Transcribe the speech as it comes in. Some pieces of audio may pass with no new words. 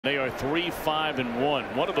They are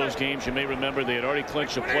 3-5-1. One of those games you may remember they had already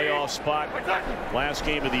clinched a playoff spot. Last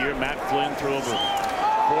game of the year, Matt Flynn threw over 400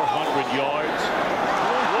 yards.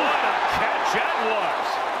 What a catch that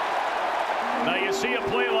was! Now you see a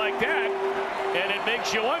play like that, and it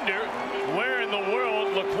makes you wonder where in the world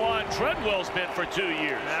Laquon Treadwell's been for 2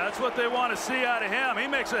 years. Yeah, that's what they want to see out of him. He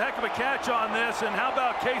makes a heck of a catch on this, and how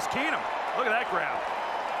about Case Keenum? Look at that grab.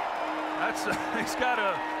 He's got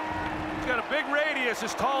a big radius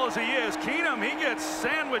as tall as he is. Keenum, he gets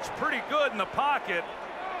sandwiched pretty good in the pocket.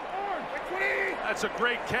 That's a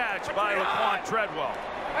great catch by Laquon Treadwell.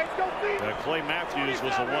 Clay Matthews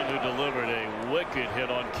was the one who delivered a wicked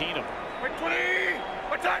hit on Keenum.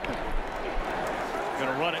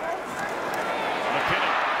 Gonna run it.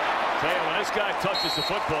 McKinnon. Tell you, when this guy touches the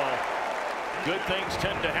football, good things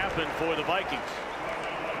tend to happen for the Vikings.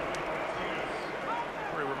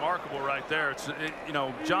 Remarkable right there. You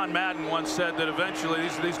know, John Madden once said that eventually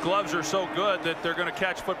these gloves are so good that they're going to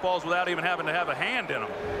catch footballs without even having to have a hand in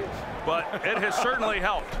them. But it has certainly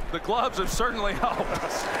helped. The gloves have certainly helped.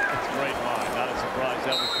 That's a great line. Not a surprise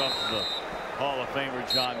that would come from the Hall of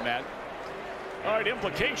Famer John Madden. All right,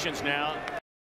 implications now.